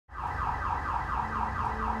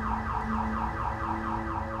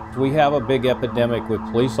We have a big epidemic with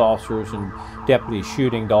police officers and deputies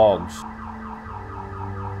shooting dogs.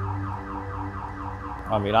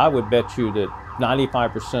 I mean, I would bet you that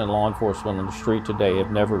 95% of law enforcement on the street today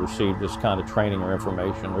have never received this kind of training or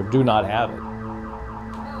information, or do not have it.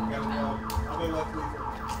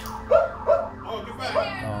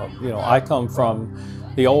 You know, I come from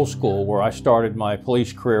the old school where I started my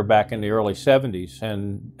police career back in the early 70s,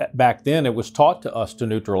 and back then it was taught to us to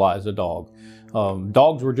neutralize a dog.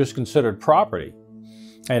 Dogs were just considered property.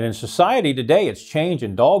 And in society today, it's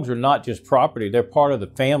changing. Dogs are not just property, they're part of the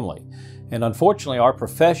family. And unfortunately, our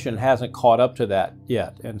profession hasn't caught up to that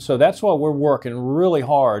yet. And so that's why we're working really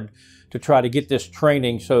hard to try to get this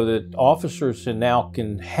training so that officers now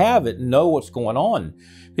can have it and know what's going on.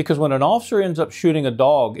 Because when an officer ends up shooting a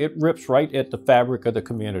dog, it rips right at the fabric of the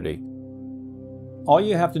community. All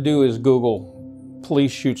you have to do is Google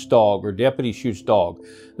police shoots dog or deputy shoots dog.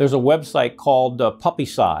 There's a website called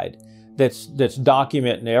Puppycide that's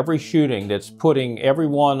documenting every shooting, that's putting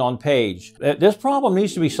everyone on page. This problem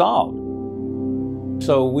needs to be solved.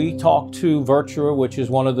 So we talked to Virtua, which is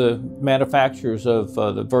one of the manufacturers of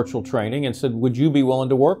the virtual training, and said, would you be willing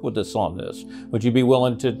to work with us on this? Would you be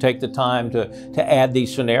willing to take the time to add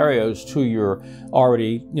these scenarios to your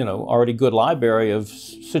already good library of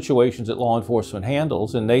situations that law enforcement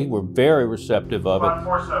handles? And they were very receptive of it.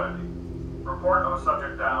 470, report of a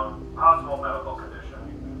subject down, possible medical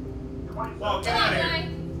condition. Well, get out of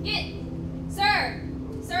here. Sir,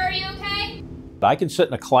 are you okay? I can sit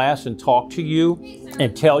in a class and talk to you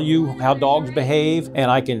and tell you how dogs behave, and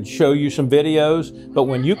I can show you some videos, but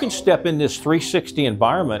when you can step in this 360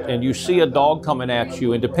 environment and you see a dog coming at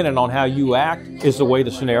you, and depending on how you act is the way the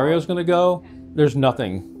scenario is going to go, there's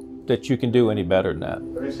nothing that you can do any better than that.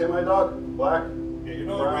 Have you seen my dog? Black? Yeah, you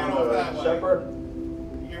know he ran off that way. Shepherd?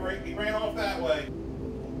 He ran off that way.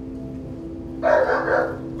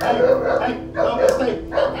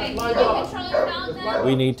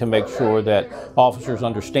 We need to make sure that officers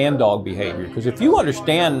understand dog behavior, because if you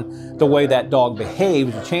understand the way that dog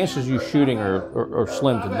behaves, the chances of you shooting are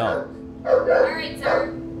slim to none. All right,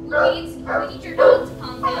 sir. We need your dog to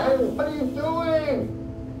calm down. Hey, what are you doing?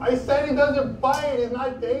 I said he doesn't bite. He's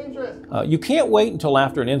not dangerous. You can't wait until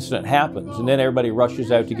after an incident happens and then everybody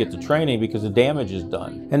rushes out to get the training because the damage is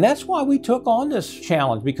done. And that's why we took on this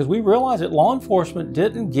challenge, because we realized that law enforcement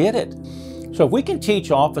didn't get it. So if we can teach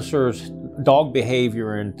officers dog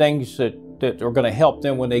behavior and things that are going to help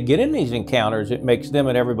them when they get in these encounters, it makes them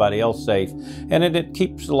and everybody else safe. And it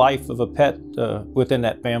keeps the life of a pet within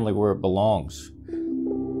that family where it belongs.